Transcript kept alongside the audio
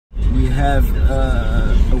have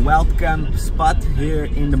a wild camp spot here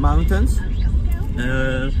in the mountains.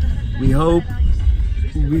 We hope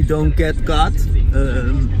we don't get caught.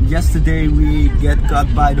 Yesterday we get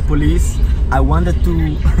caught by the police. I wanted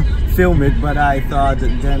to film it, but I thought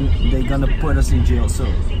then they're gonna put us in jail, so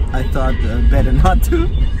I thought better not to.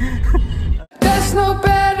 There's no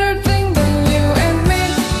better thing than you and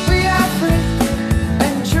me. We are free.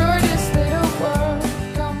 Enjoy this little world.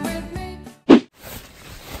 Come with me.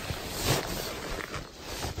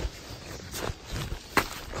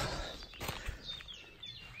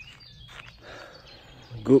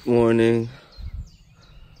 Good morning.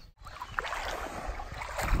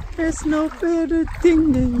 There's no better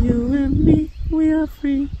thing than you and me. We are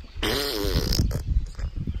free.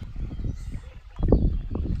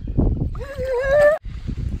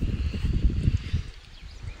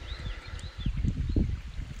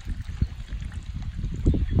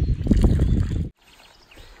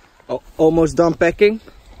 Almost done packing.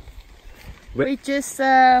 We just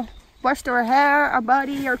washed our hair, our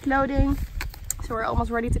body, our clothing, so we're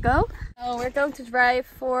almost ready to go. We're going to drive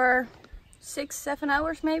for 6-7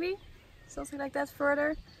 hours maybe, something like that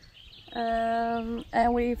further, and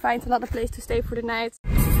we find another place to stay for the night.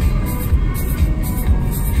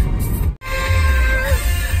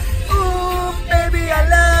 Ooh, baby, I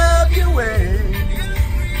love you.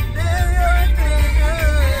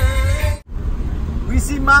 We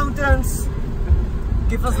see mountains.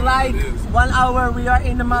 Give us like 1 hour, we are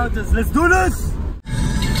in the mountains. Let's do this!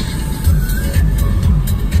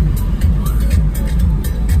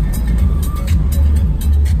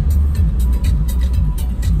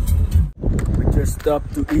 We just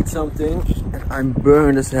stopped to eat something and I'm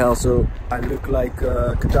burned as hell, so I look like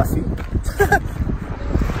Gaddafi.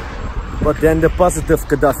 But then the positive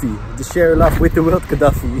Gaddafi, the share love with the world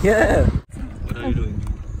Gaddafi, yeah! What are you doing?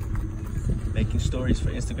 Making stories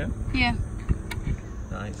for Instagram? Yeah.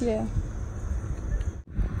 Nice. Yeah.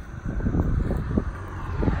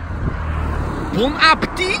 Bon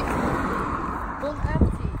appetit! Bon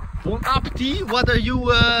appetit. Bon appetit! What are you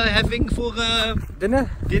having for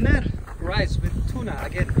Dinner? dinner? Rice with tuna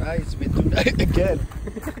again. Rice with tuna again.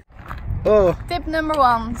 Oh, Tip number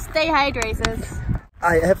 1, stay hydrated.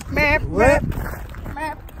 I have Map, what?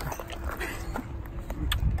 map.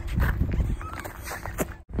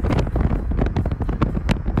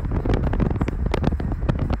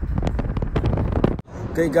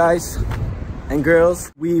 Okay guys and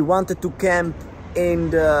girls, we wanted to camp in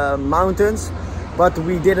the mountains, but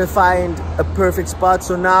we didn't find a perfect spot,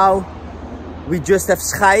 so now we just have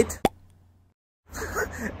scheid.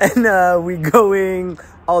 And we're going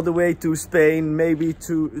all the way to Spain, maybe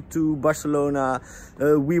to Barcelona.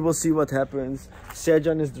 We will see what happens.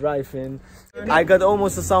 Serjan is driving. I got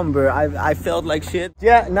almost a sunburn. I felt like shit.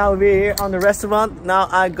 Yeah, now we're here on the restaurant. Now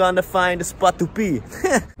I'm gonna find a spot to pee.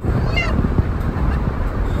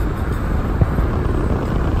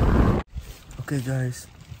 Okay guys,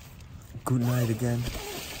 good night again.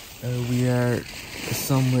 We are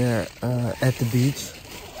somewhere at the beach.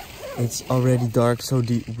 It's already dark, so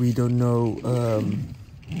we don't know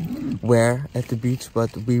where at the beach,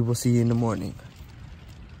 but we will see you in the morning.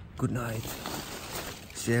 Good night.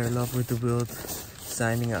 Share love with the world.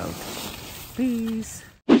 Signing out. Peace.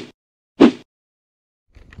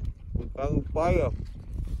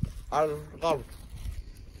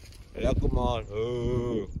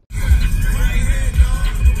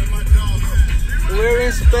 We're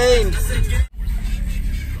in Spain.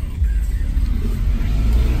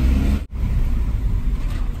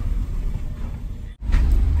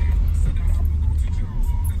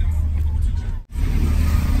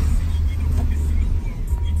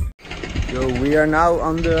 So we are now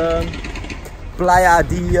on the Playa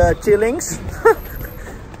de Chillings.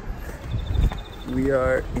 We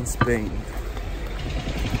are in Spain.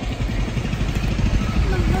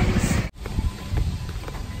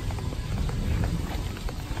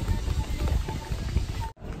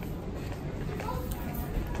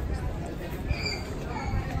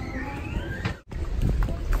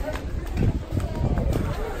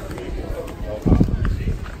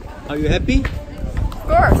 Are you happy? Of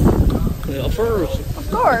course. Of course. Of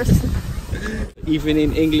course. Even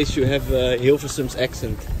in English you have Hilversum's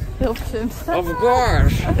accent. Hilversum. Of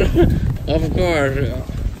course. Of course.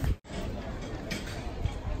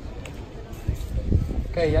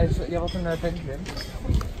 Oké, jij was een penguin.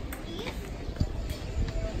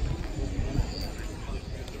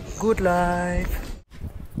 Good life.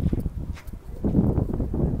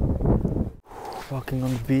 Walking on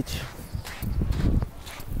the beach.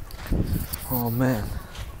 Oh man.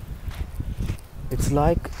 It's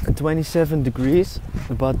like 27 degrees,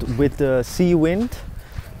 but with the sea wind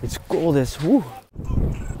It's cold as woo.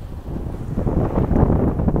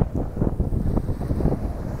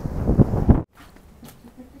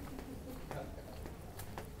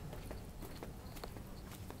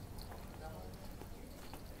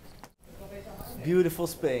 Beautiful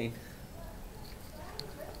Spain.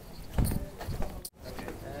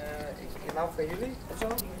 Voor jullie of zo?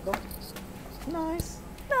 Kom. Nice.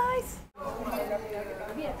 Nice.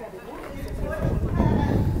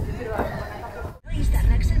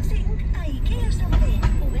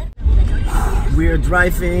 We are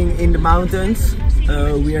driving in the mountains.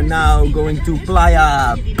 We are now going to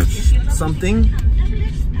Playa something.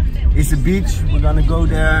 It's a beach. We're gonna go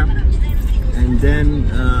there, and then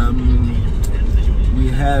we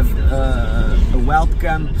have a wild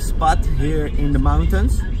camp spot here in the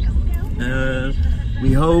mountains.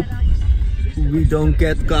 We hope we don't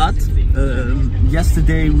get caught.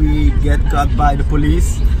 Yesterday we get caught by the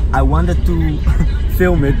police. I wanted to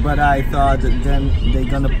film it, but I thought that then they're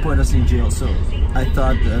gonna put us in jail, so I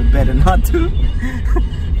thought better not to.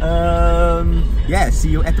 Yeah, see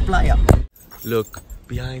you at the playa. Look,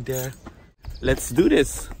 behind there. Let's do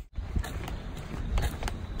this.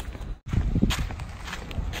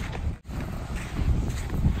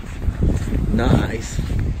 Nice.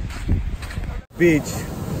 Beach.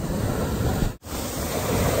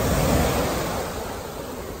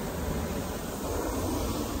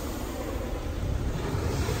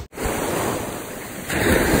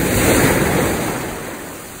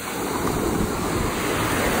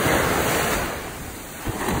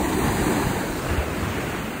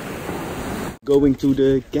 Going to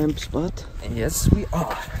the camp spot? Yes, we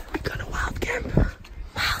are. We're gonna wild camp.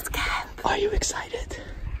 Wild camp. Are you excited?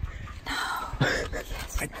 No.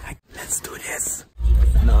 Yes. Let's do this.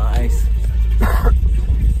 Nice.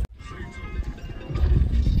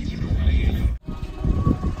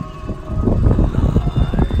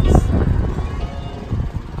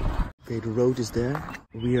 Okay, the road is there.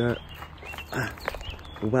 We are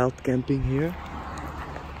wild camping here.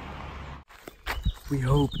 We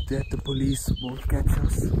hope that the police won't catch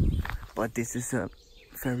us, but this is a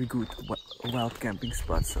very good wild camping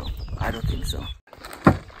spot, so I don't think so.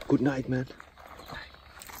 Good night, man.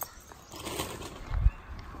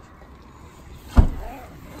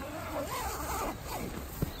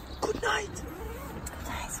 Good night.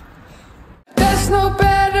 There's no better